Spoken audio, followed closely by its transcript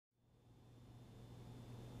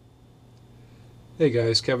Hey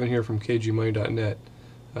guys, Kevin here from kgmoney.net.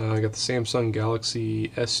 I got the Samsung Galaxy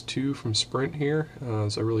S2 from Sprint here.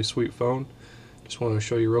 It's a really sweet phone. Just want to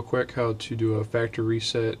show you real quick how to do a factory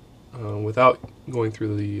reset without going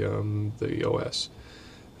through the OS.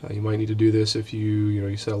 You might need to do this if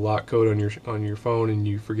you set a lock code on your phone and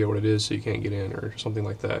you forget what it is, so you can't get in or something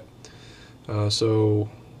like that. So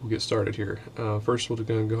we'll get started here. First, we're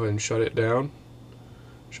going to go ahead and shut it down.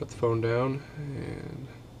 Shut the phone down and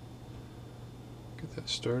get that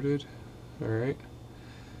started. Alright.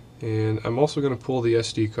 And I'm also going to pull the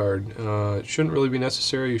SD card. It shouldn't really be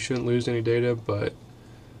necessary, you shouldn't lose any data, but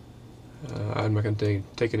I'm not going to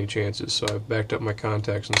take any chances. So I've backed up my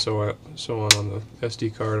contacts and so on the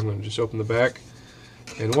SD card. I'm going to just open the back.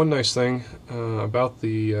 And one nice thing about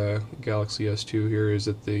the Galaxy S2 here is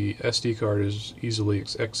that the SD card is easily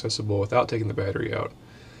accessible without taking the battery out.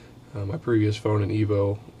 My previous phone, an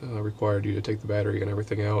Evo, required you to take the battery and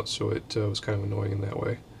everything out, so it was kind of annoying in that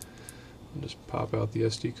way. I'll just pop out the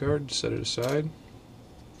SD card, set it aside,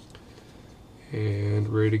 and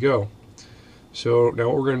ready to go. So now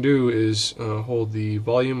what we're going to do is hold the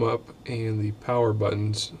volume up and the power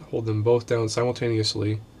buttons, hold them both down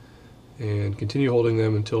simultaneously, and continue holding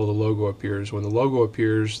them until the logo appears. When the logo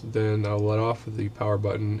appears, then I'll let off the power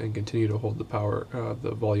button and continue to hold the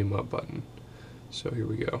volume up button. So here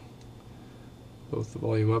we go. Both the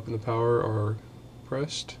volume up and the power are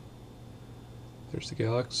pressed. There's the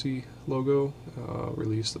Galaxy logo.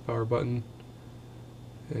 Release the power button.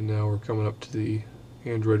 And now we're coming up to the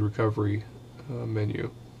Android recovery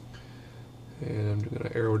menu. And I'm going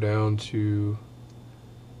to arrow down to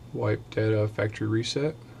wipe data factory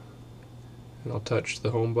reset. And I'll touch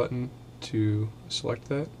the home button to select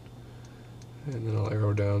that. And then I'll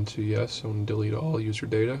arrow down to yes, I want to delete all user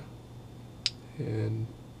data. And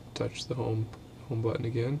touch the home button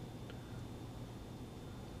again,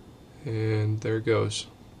 and there it goes.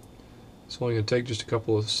 It's only going to take just a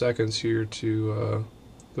couple of seconds here to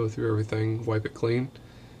go through everything, wipe it clean,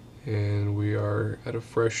 and we are at a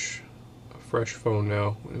fresh phone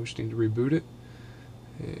now. We just need to reboot it,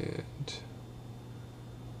 and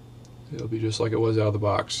it'll be just like it was out of the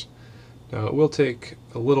box. Now it will take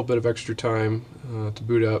a little bit of extra time to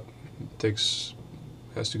boot up.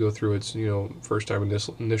 It has to go through its first time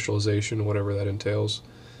initialization, whatever that entails,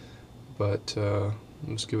 but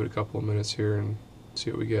let's give it a couple of minutes here and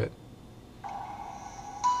see what we get.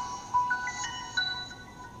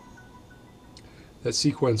 That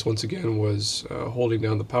sequence once again was holding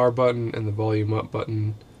down the power button and the volume up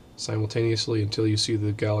button simultaneously until you see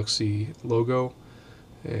the Galaxy logo,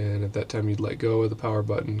 and at that time you'd let go of the power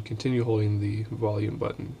button, continue holding the volume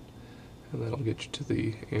button, and that'll get you to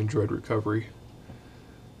the Android recovery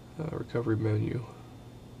menu.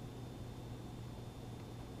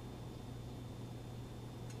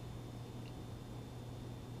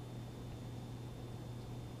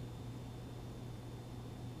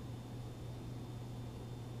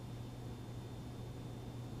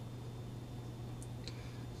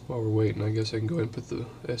 While we're waiting, I guess I can go ahead and put the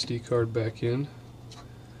SD card back in.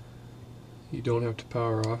 You don't have to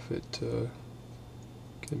power off, it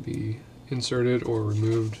can be inserted or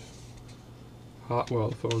removed hot while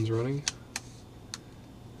the phone's running.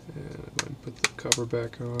 And I'm going to put the cover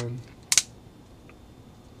back on.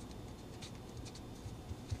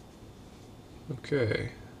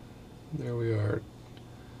 Okay, there we are.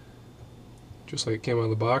 Just like it came out of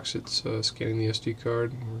the box, it's scanning the SD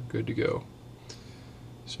card and we're good to go.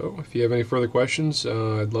 So if you have any further questions,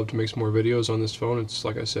 I'd love to make some more videos on this phone. It's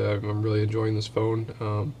like I said, I'm really enjoying this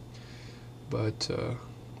phone.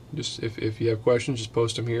 Just if you have questions, just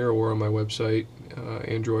post them here or on my website,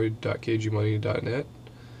 android.kgmoney.net,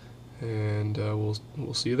 and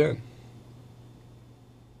we'll see you then.